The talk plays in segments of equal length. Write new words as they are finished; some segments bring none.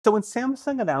So when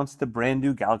Samsung announced the brand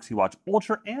new Galaxy Watch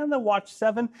Ultra and the Watch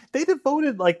 7, they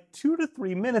devoted like 2 to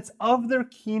 3 minutes of their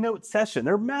keynote session,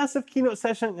 their massive keynote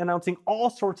session announcing all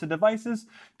sorts of devices,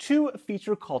 to a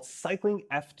feature called cycling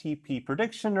FTP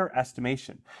prediction or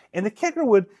estimation. And the kicker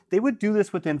they would do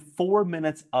this within 4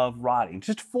 minutes of riding.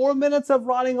 Just 4 minutes of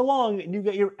riding along and you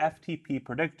get your FTP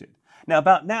predicted. Now,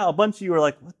 a bunch of you are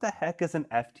like, what the heck is an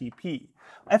FTP?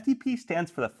 FTP stands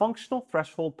for the functional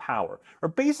threshold power, or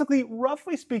basically,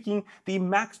 roughly speaking, the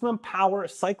maximum power,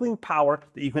 cycling power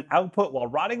that you can output while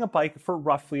riding a bike for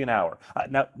roughly an hour.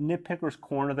 Now, nitpicker's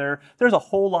corner there's a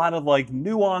whole lot of like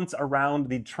nuance around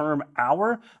the term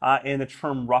hour and the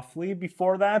term roughly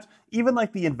before that. Even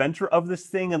like the inventor of this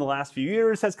thing in the last few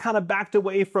years has kind of backed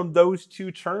away from those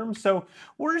two terms. So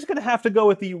we're just gonna have to go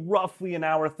with the roughly an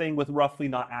hour thing with roughly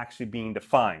not actually being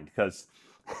defined, because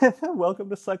welcome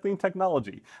to cycling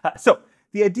technology. So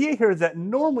the idea here is that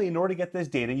normally in order to get this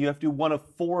data, you have to do one of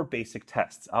 4 basic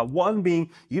tests. One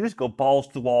being you just go balls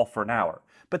to the wall for an hour.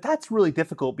 But that's really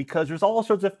difficult because there's all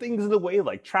sorts of things in the way,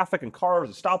 like traffic and cars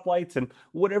and stoplights and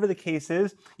whatever the case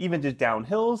is, even just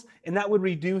downhills, and that would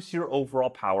reduce your overall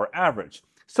power average.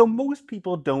 So most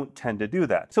people don't tend to do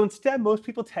that. So instead, most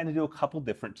people tend to do a couple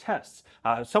different tests.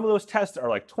 Some of those tests are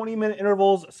like 20-minute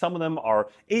intervals, some of them are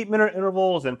 8-minute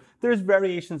intervals, and there's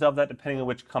variations of that depending on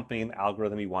which company and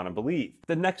algorithm you want to believe.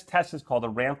 The next test is called a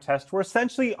ramp test, where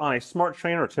essentially on a smart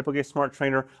trainer, or typically a smart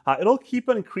trainer, it'll keep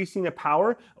on increasing the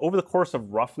power over the course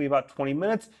of roughly about 20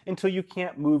 minutes until you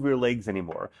can't move your legs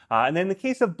anymore. And then in the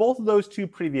case of both of those 2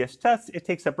 previous tests, it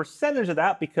takes a percentage of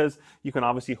that because you can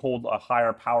obviously hold a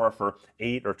higher power for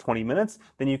 8 or 20 minutes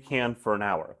than you can for an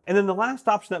hour. And then the last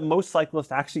option that most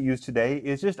cyclists actually use today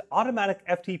is just automatic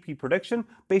FTP prediction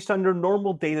based on your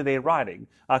normal day-to-day riding.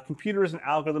 Computers and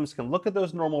algorithms can look at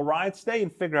those normal rides today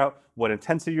and figure out what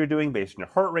intensity you're doing based on your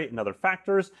heart rate and other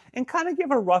factors, and kind of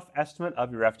give a rough estimate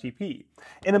of your FTP.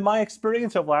 And in my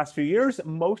experience over the last few years,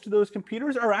 most of those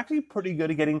computers are actually pretty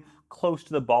good at getting close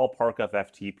to the ballpark of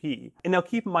FTP. And now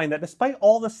keep in mind that despite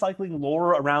all the cycling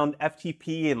lore around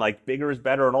FTP and like bigger is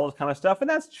better and all this kind of stuff, and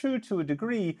that's true to a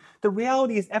degree, the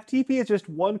reality is FTP is just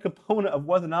one component of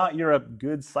whether or not you're a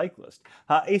good cyclist.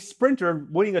 A sprinter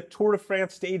winning a Tour de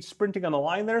France stage sprinting on the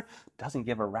line there doesn't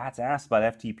give a rat's ass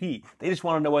about FTP. They just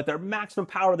want to know what their maximum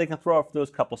power they can throw out for those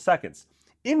couple seconds.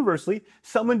 Inversely,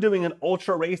 someone doing an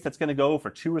ultra race that's going to go for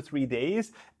 2 or 3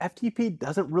 days, FTP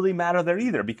doesn't really matter there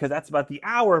either, because that's about the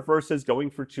hour versus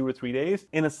going for 2 or 3 days.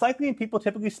 And in cycling, people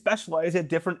typically specialize at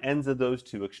different ends of those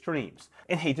 2 extremes.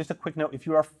 And hey, just a quick note, if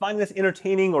you are finding this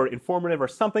entertaining or informative or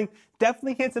something,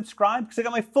 definitely hit subscribe, because I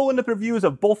got my full in-depth reviews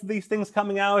of both of these things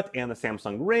coming out, and the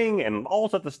Samsung Ring, and all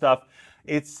sorts of stuff.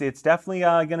 It's definitely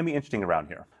going to be interesting around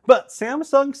here. But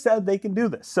Samsung said they can do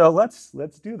this, so let's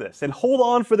do this. And hold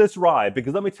on for this ride,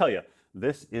 because let me tell you,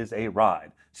 this is a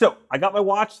ride. So I got my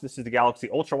watch. This is the Galaxy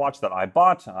Ultra watch that I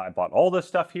bought. I bought all this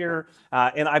stuff here,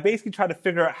 and I basically tried to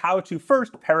figure out how to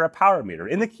first pair a power meter.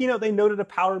 In the keynote, they noted a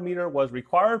power meter was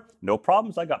required. No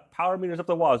problems. I got power meters up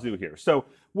the wazoo here. So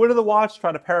went to the watch,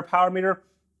 tried to pair a power meter.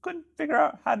 Couldn't figure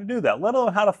out how to do that, let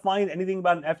alone how to find anything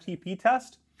about an FTP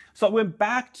test. So I went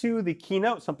back to the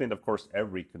keynote, something that of course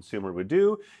every consumer would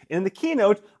do. In the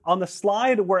keynote, on the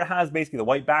slide where it has basically the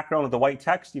white background with the white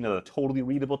text, you know, the totally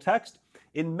readable text,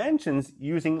 it mentions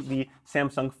using the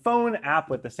Samsung phone app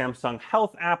with the Samsung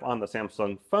Health app on the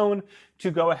Samsung phone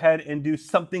to go ahead and do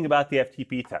something about the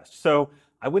FTP test. So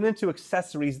I went into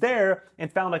accessories there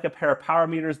and found like a pair of power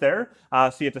meters there.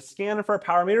 So you have to scan it for a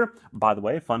power meter. By the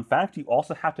way, fun fact, you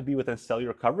also have to be within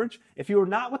cellular coverage. If you are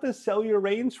not within cellular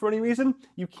range for any reason,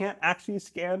 you can't actually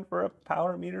scan for a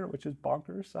power meter, which is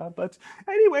bonkers. But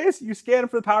anyways, you scan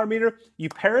for the power meter, you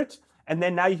pair it, and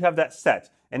then now you have that set.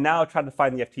 And now I tried to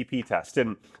find the FTP test,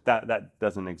 and that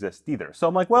doesn't exist either. So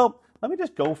I'm like, well, let me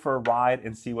just go for a ride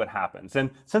and see what happens.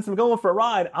 And since I'm going for a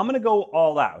ride, I'm gonna go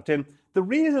all out. And the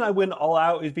reason I went all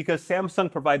out is because Samsung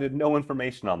provided no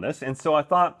information on this. And so I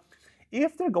thought,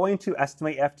 if they're going to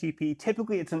estimate FTP,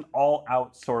 typically it's an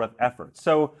all-out sort of effort.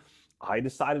 So I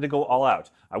decided to go all out.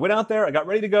 I went out there, I got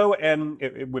ready to go, and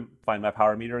it wouldn't find my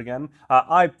power meter again.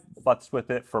 I futzed with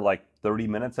it for like 30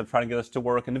 minutes of trying to get this to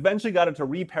work, and eventually got it to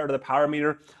repair to the power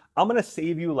meter. I'm gonna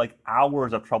save you like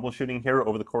hours of troubleshooting here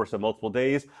over the course of multiple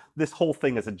days. This whole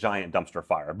thing is a giant dumpster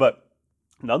fire, but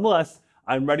nonetheless,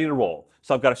 I'm ready to roll.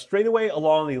 So I've got a straightaway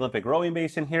along the Olympic rowing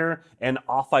basin here, and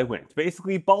off I went.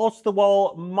 Basically, balls to the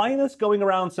wall, minus going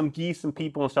around some geese and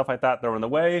people and stuff like that that were in the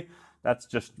way. That's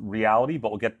just reality, but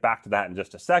we'll get back to that in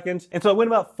just a second. And so I went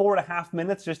about 4.5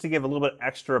 minutes just to give a little bit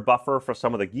extra buffer for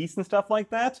some of the geese and stuff like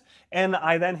that. And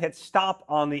I then hit stop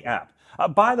on the app.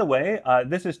 By the way,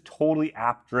 this is totally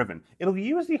app driven. It'll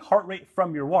use the heart rate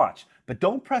from your watch, but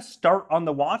don't press start on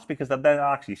the watch because then it'll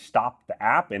actually stop the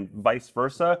app and vice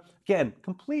versa. Again,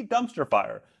 complete dumpster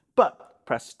fire. But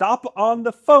press stop on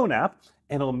the phone app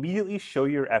and it'll immediately show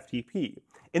your FTP.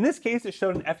 In this case, it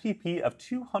showed an FTP of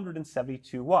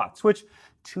 272 watts, which,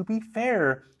 to be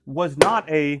fair, was not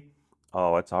a,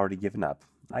 oh, it's already given up.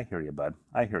 I hear you, bud.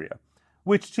 I hear you.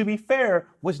 Which, to be fair,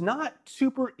 was not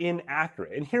super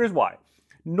inaccurate. And here's why.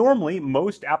 Normally,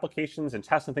 most applications and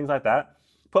tests and things like that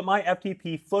put my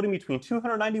FTP floating between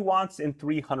 290 watts and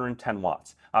 310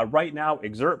 watts. Right now,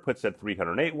 Exert puts it at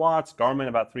 308 watts, Garmin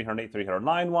about 308,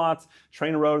 309 watts,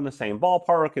 TrainerRoad in the same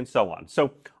ballpark, and so on.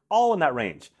 So all in that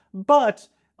range. But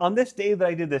on this day that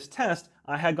I did this test,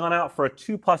 I had gone out for a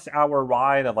 2+ hour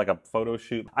ride of like a photo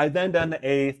shoot. I then done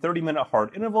a 30-minute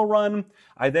hard interval run.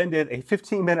 I then did a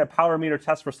 15-minute power meter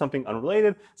test for something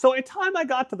unrelated. So by the time I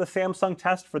got to the Samsung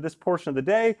test for this portion of the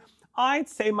day, I'd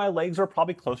say my legs were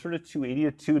probably closer to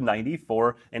 280 to 290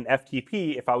 for an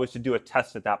FTP if I was to do a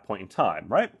test at that point in time,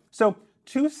 right? So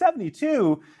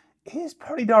 272 is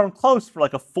pretty darn close for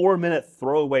like a 4-minute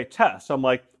throwaway test. So I'm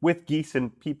like, with geese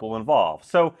and people involved.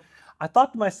 So I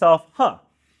thought to myself,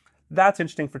 that's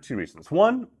interesting for 2 reasons.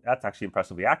 1, that's actually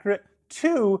impressively accurate.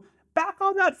 2, back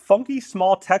on that funky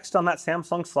small text on that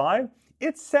Samsung slide,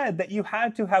 it said that you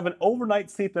had to have an overnight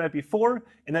sleep the night before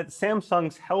and that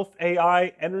Samsung's health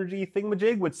AI energy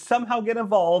thingamajig would somehow get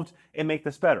involved and make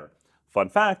this better. Fun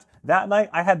fact, that night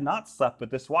I had not slept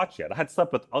with this watch yet. I had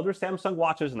slept with other Samsung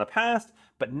watches in the past,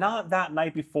 but not that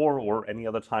night before or any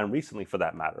other time recently for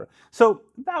that matter. So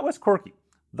that was quirky.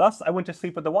 Thus, I went to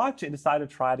sleep with the watch and decided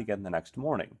to try it again the next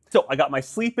morning. So I got my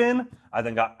sleep in, I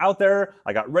then got out there,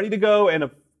 I got ready to go, and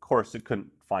of course it couldn't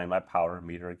find my power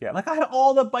meter again. Like I had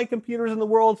all the bike computers in the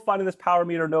world finding this power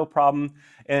meter, no problem,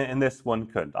 and this one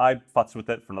couldn't. I futzed with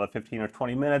it for another 15 or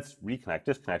 20 minutes, reconnect,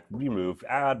 disconnect, remove,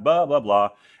 add, blah, blah, blah,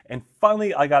 and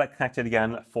finally I got it connected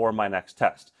again for my next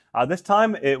test. This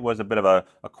time it was a bit of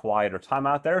a quieter time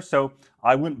out there, so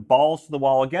I went balls to the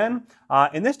wall again,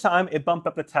 and this time it bumped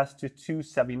up the test to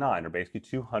 279, or basically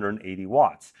 280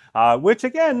 watts, which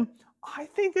again, I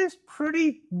think is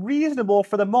pretty reasonable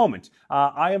for the moment.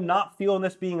 I am not feeling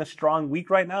this being a strong week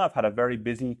right now. I've had a very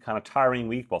busy, kind of tiring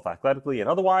week, both athletically and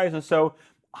otherwise, and so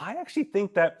I actually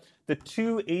think that the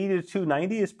 280 to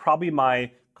 290 is probably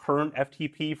my current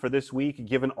FTP for this week,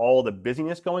 given all the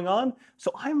busyness going on.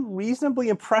 So I'm reasonably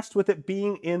impressed with it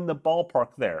being in the ballpark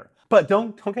there. But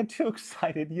don't get too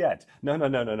excited yet. No.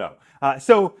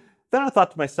 So then I thought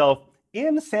to myself,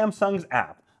 in Samsung's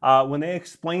app, when they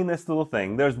explain this little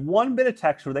thing, there's one bit of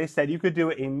text where they said you could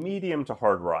do a medium to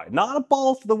hard ride, not a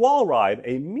balls to the wall ride,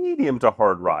 a medium to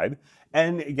hard ride,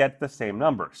 and get the same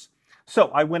numbers. So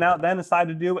I went out then,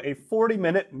 decided to do a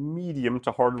 40-minute medium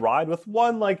to hard ride with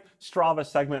one like Strava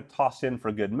segment tossed in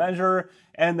for good measure.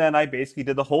 And then I basically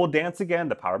did the whole dance again.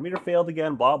 The power meter failed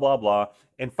again, blah, blah, blah.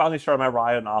 And finally started my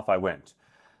ride and off I went.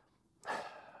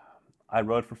 I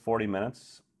rode for 40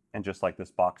 minutes. And just like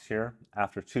this box here,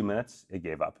 after 2 minutes, it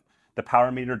gave up. The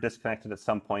power meter disconnected at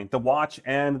some point. The watch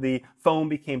and the phone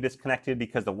became disconnected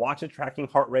because the watch is tracking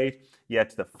heart rate,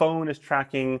 yet the phone is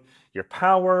tracking your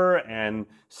power, and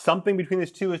something between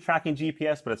these two is tracking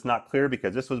GPS, but it's not clear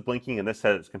because this was blinking and this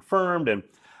said it's confirmed, and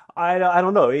I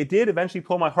don't know. It did eventually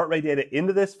pull my heart rate data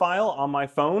into this file on my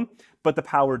phone, but the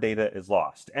power data is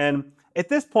lost. And at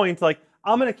this point, like,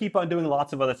 I'm going to keep on doing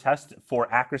lots of other tests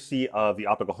for accuracy of the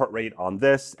optical heart rate on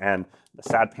this and the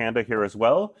sad panda here as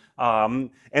well.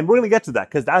 And we're going to get to that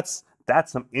because that's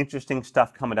some interesting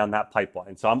stuff coming down that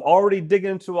pipeline. So I'm already digging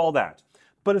into all that.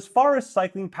 But as far as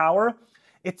cycling power,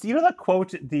 it's, you know that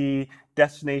quote, the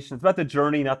destination, it's about the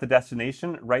journey, not the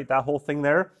destination, right? That whole thing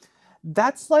there.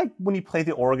 That's like when you play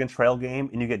the Oregon Trail game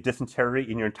and you get dysentery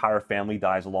and your entire family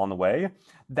dies along the way.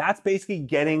 That's basically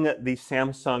getting the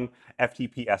Samsung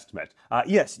FTP estimate.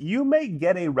 Yes, you may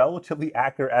get a relatively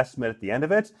accurate estimate at the end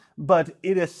of it, but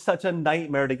it is such a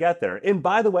nightmare to get there. And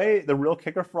by the way, the real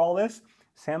kicker for all this,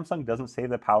 Samsung doesn't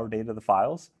save the power data of the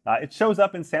files. It shows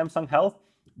up in Samsung Health,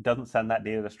 doesn't send that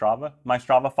data to Strava. My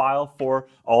Strava file for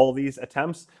all these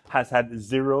attempts has had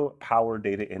 0 power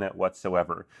data in it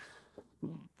whatsoever.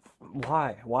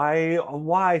 Why,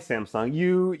 Samsung?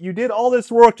 You did all this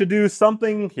work to do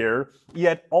something here,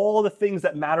 yet all the things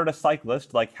that matter to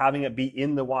cyclists, like having it be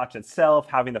in the watch itself,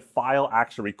 having the file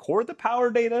actually record the power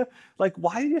data, like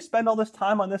why did you spend all this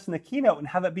time on this in the keynote and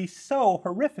have it be so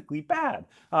horrifically bad?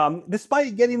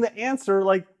 Despite getting the answer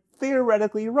like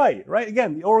theoretically right?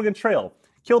 Again, the Oregon Trail.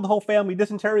 Killed the whole family,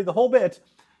 dysentery, the whole bit.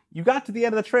 You got to the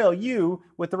end of the trail, you,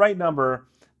 with the right number,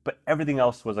 but everything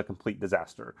else was a complete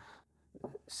disaster.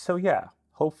 So yeah,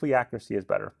 hopefully accuracy is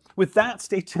better. With that,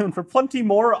 stay tuned for plenty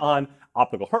more on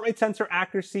optical heart rate sensor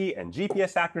accuracy and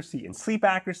GPS accuracy and sleep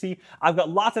accuracy. I've got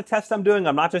lots of tests I'm doing.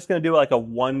 I'm not just going to do like a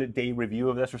one-day review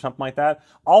of this or something like that.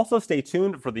 Also, stay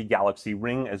tuned for the Galaxy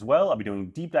Ring as well. I'll be doing a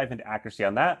deep dive into accuracy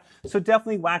on that. So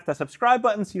definitely whack the subscribe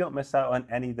button so you don't miss out on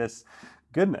any of this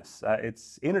goodness.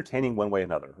 It's entertaining one way or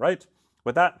another, right?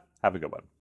 With that, have a good one.